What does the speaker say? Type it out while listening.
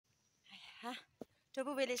ha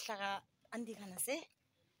tobu village laga andi khan ase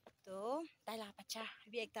to tai la bacha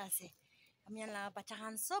bi ekta ase amian la bacha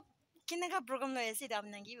khan sob kinaka program loi ase dam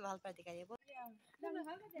nangi bhal pa dikhaibo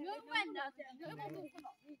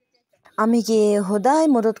Amike hodai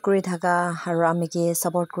modot kuri thaka aru amike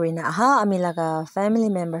support kuri na aha ami laga family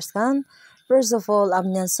members kan first of all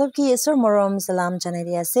amnan sobki esor morom salam janai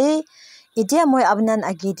di ase itia moi abnan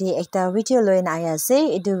agidi ekta video loin aya ase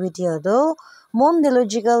edu video do Mon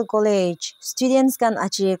Theological College students kan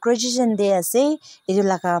achi graduation day ase edu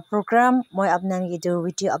laga program moi abnan edu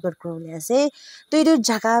video upload kurule ase to edu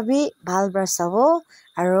jaga bi bhal bra sabo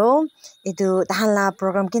aru edu tahanla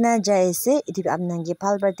program kina jai ase edu abnan ge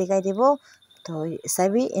bhal bra dikhai dibo to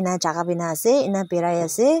sabi ina jaga bina ase ina berai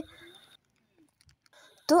ase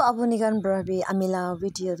to apuni kan brabi amila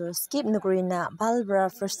video do skip nukurina bhal bra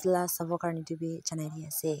first la sabo karni tu bi janai di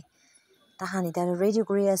ase tahan ita ready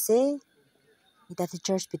kuri ase ita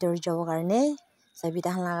church bitor jabo karne sabi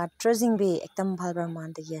tahan laga dressing bi ekdam bhal bra man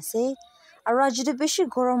dikhi ase aru ajudu beshi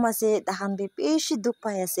gorom ase tahan bi beshi duk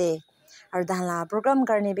pai ase aru tahan la program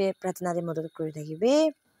karne bi pratna de modot kuri thakibe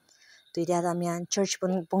to ita amian church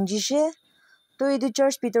pongjishe to edu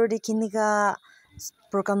church bitor de kinika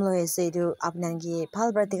program loi ase edu apnangi bhal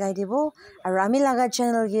bra dikhai dibo aru ami laga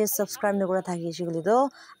channel ge subscribe nokora thakishi gole do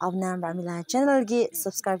apnan ami laga channel ge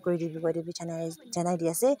subscribe kori dibi koi dibi janai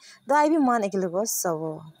di ase do I bi man ekilogo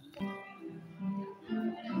sabo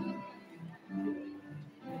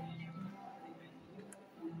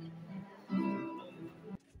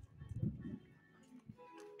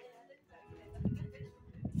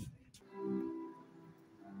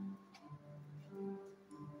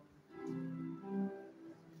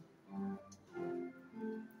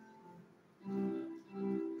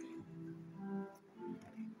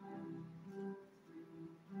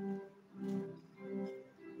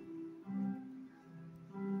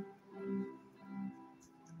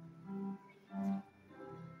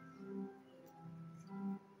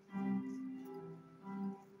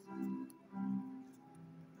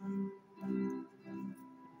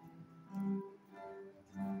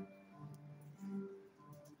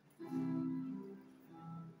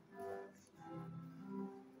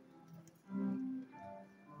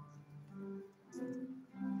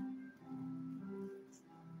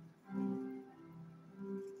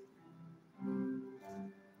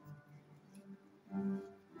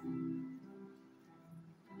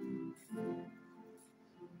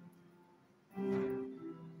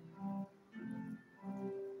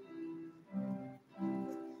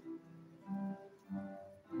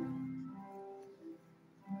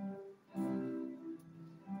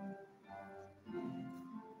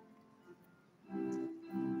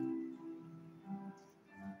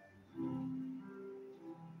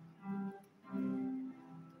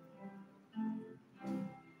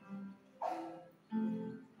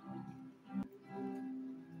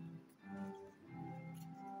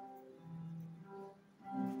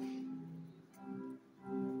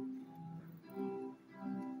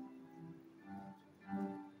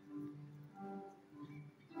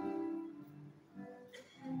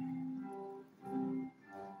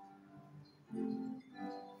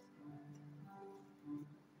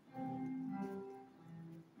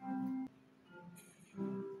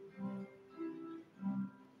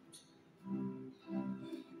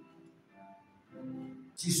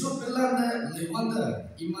Jisu pelana lewanda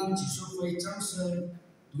iman jisu koi changse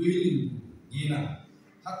duiling gina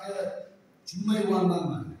hake cumai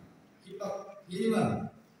wanda hipak hima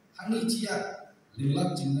hangi cia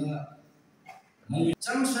lelak jina mongi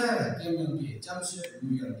changse kemangi changse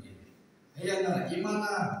duyangi hayana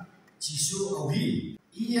imana jisu auhi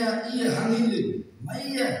iya hangi lin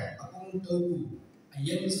maya akong tahu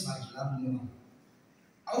ayen sagilam nama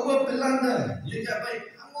awa pelanda lega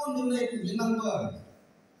baik angon nunai minamba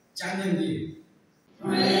jangan di.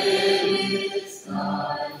 Great is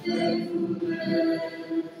thy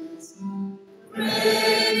faithfulness.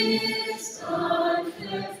 Great is thy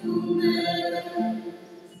faithfulness.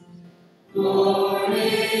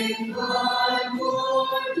 Morning by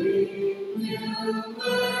morning, new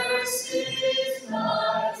mercies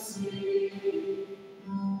I see.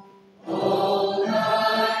 All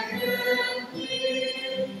I can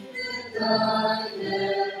give that thy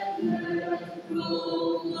never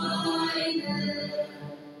provided.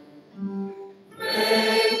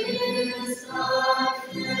 Great is thy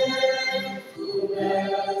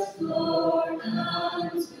faithfulness, Lord,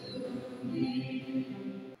 unto me.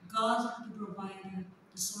 God, the provider,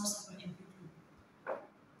 the source of our everything.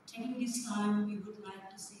 Taking this time, we would like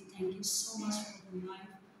to say thank you so much for the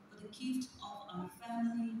life, for the gift of our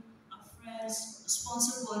family, our friends, the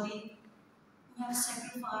sponsor body, who have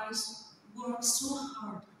sacrificed worked so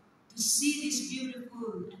hard to see this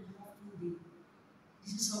beautiful and hopeful day.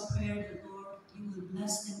 This is our prayer that, Lord, you will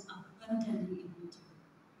bless them abundantly in return.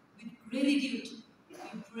 With gratitude,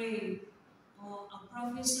 we pray for our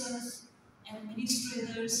professors,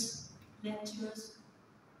 administrators, lecturers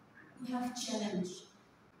who have challenged.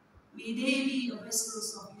 May they be the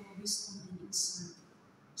vessels of your wisdom and insight.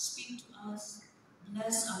 Speak to us,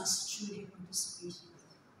 bless us through their participation.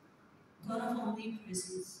 God of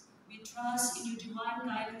omnipresence, we trust in your divine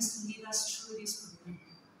guidance to lead us through this program.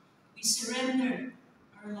 We surrender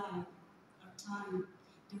our life, our time,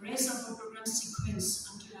 the rest of our program sequence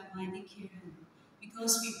unto thy mighty care hand,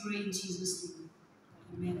 because we pray in Jesus' name.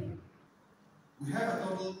 Amen. We have a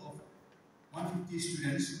total of 150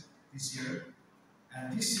 students this year,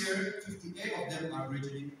 and this year 58 of them are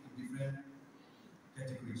graduating in different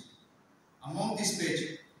categories. Among this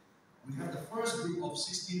page, we have the first group of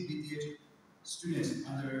 16 BTH students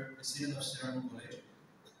under the Synod of Theological College,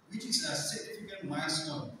 which is a significant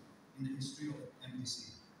milestone in the history of MTC.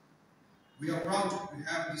 We are proud to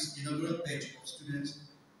have this inaugural page of students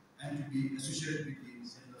and to be associated with the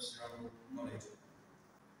Synod of Theological College.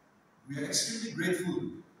 We are extremely grateful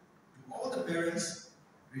to all the parents,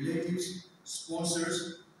 relatives,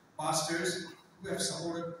 sponsors, pastors who have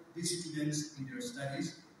supported these students in their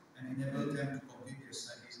studies and enabled them to complete their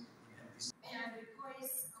studies in MTC. May I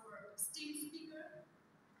request our esteemed speaker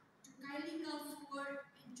to kindly come forward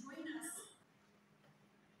and join us.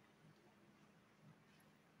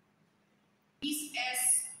 Miss S.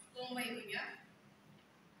 Longway.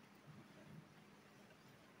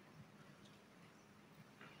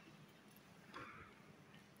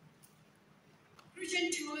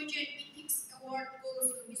 Christian Theology and Ethics Award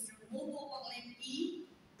goes to Mr. Mobo Panglen E.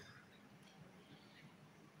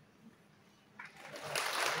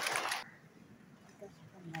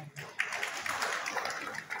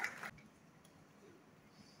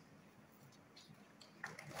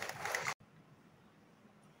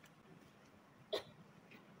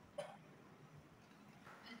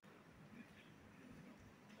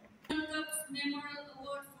 Cup's Memorial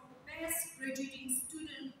Award for Best Graduating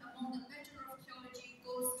Student among the Bachelor of Theology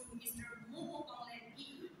goes to Mr. Mobo Panglen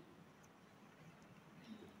E.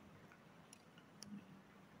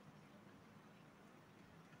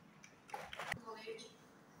 College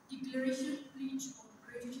Declaration Pledge on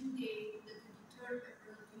Graduation Day, the 23rd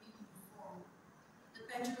April 2024. The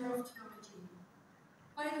Bachelor of Theology.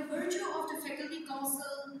 By the virtue of the Faculty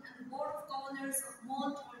Council and the Board of Governors of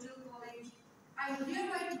Mount Theological College, I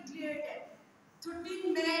hereby declare that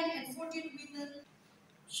 13 men and 14 women.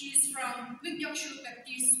 She is from Wigyakshu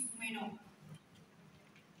Baptist, Umeno.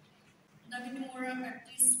 Naginimura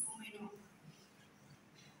Baptist, Umeno.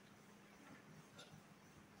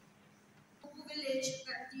 Toku Village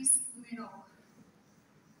Baptist, Umeno.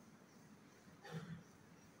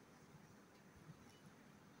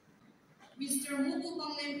 Mr. Muku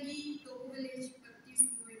Panglempi, Toku Village Baptist,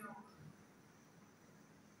 Umeno.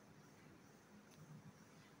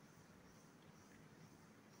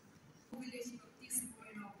 Toku Village Baptist,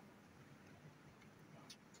 Umeno.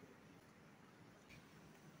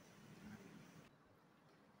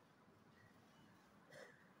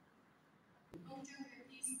 Nongchung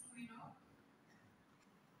Baptist, Umeno.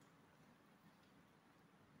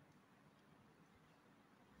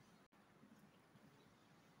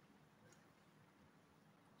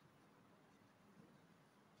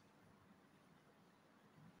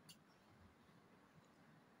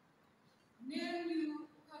 Neryu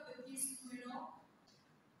Baptist, Umeno.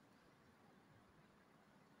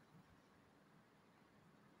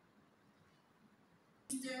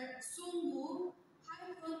 Mr. Sungwoo,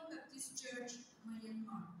 High Road Baptist Church,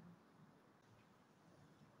 Myanmar.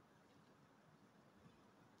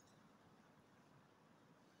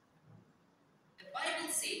 The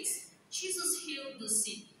Bible says, Jesus healed the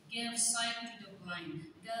sick, gave sight to the blind,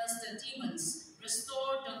 cast the demons,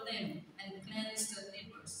 restored the lame, and cleansed the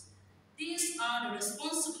lepers. These are the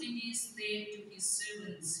responsibilities laid to his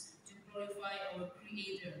servants to glorify our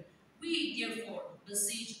Creator. We, therefore,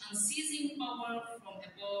 beseech unceasing power from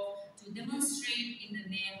above to demonstrate in the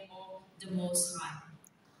name of the Most High.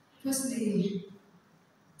 Firstly,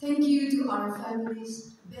 thank you to our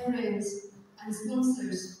families, parents, and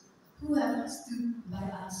sponsors who have stood by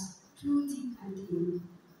us through thick and thin.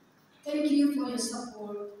 Thank you for your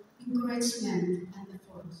support, encouragement, and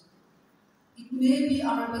effort. It may be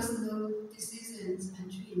our personal decisions and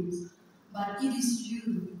dreams, but it is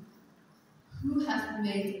you who have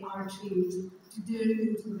made our dreams to turn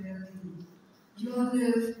into reality. Your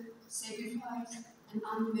love, sacrifice, and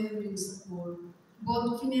unwavering support,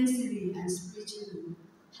 both financially and spiritually,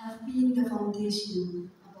 have been the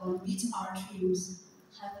foundation of meet our dreams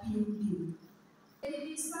have been built.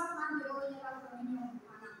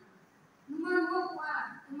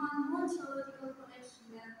 Numan theological college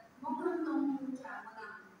mokon long mutra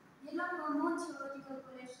madam. Yela mo theological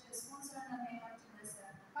college sponsor na may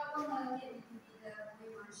architecture. Kapag malaki the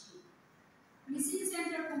way Missing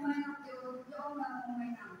center kumain of the na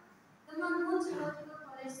kumain na. Teman mo theological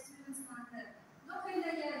college students natin. Lokay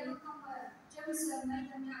na yan, yung number, James may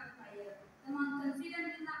kanya kaya. Teman confident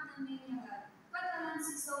din natin may niya. Patalan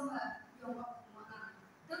si Soma yung mga.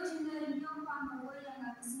 Don't you know yung pamawala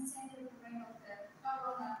na missing center kumain of the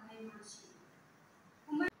power na may machine.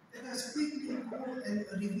 Let us quickly go and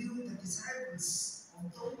review the discipleship of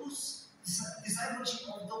those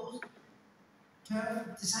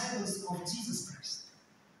 12 disciples of Jesus Christ.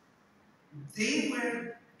 They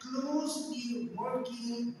were closely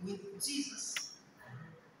working with Jesus.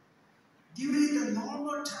 During the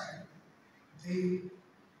normal time, they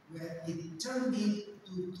were determined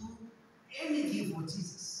to do anything for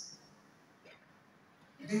Jesus.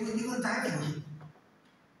 They would even die for him.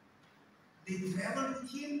 They traveled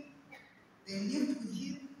with him, they lived with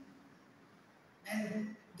him,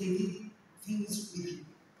 and they did things with him.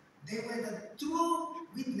 They were the true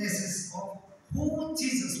witnesses of who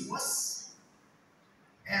Jesus was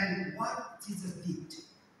and what Jesus did.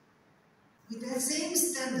 With that same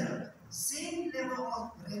standard, same level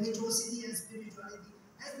of religiosity and spirituality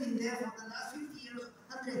has been there for the last 50 years,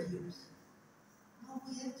 100 years. Now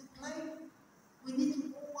we have to climb. We need to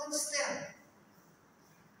go one step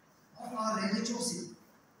of our religiosity.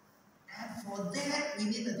 And for that, we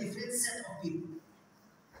need a different set of people.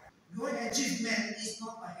 Your achievement is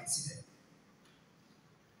not by accident.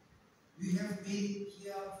 We have been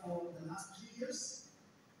here for the last 3 years,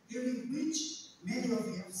 during which many of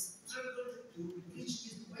you have struggled to reach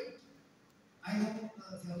this point. I know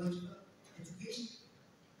theological education.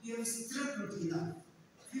 You have struggled enough.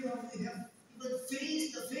 Few of you have even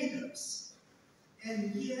faced the failures.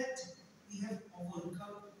 And yet, we have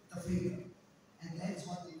overcome the failure. And that is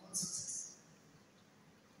what we call success.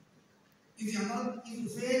 If you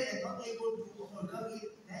fail and not able to overcome it,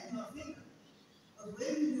 then you are failure. But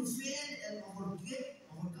when you fail and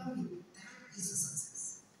overcome it, that is a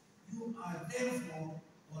success. You are therefore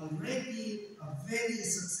already a very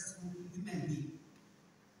successful human being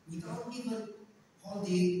without even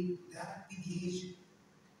holding that PhD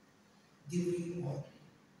degree or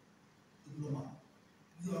diploma.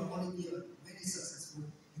 You are already a very successful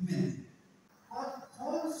human being. God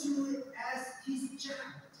calls you as his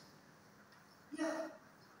child. Yeah.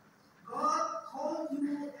 God called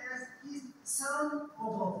you as his son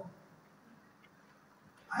or daughter.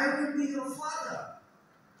 I will be your father,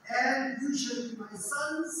 and you shall be my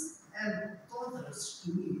sons and daughters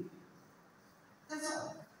to me. That's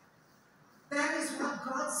all. That is what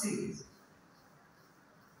God says.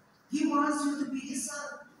 He wants you to be his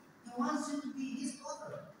son. He wants you to be his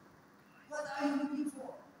daughter. What are you looking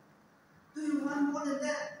for? Do you want more than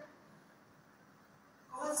that?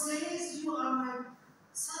 God says, you are my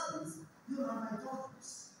sons. You are my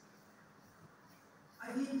daughters.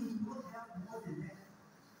 I think we do not have more than that.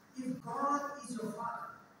 If God is your father,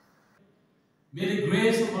 may the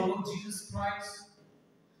grace of our Lord Jesus Christ,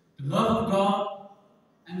 the love of God,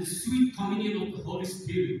 and the sweet communion of the Holy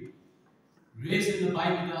Spirit rest and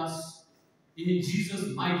abide with us. In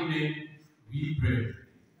Jesus' mighty name we pray.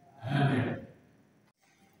 Amen.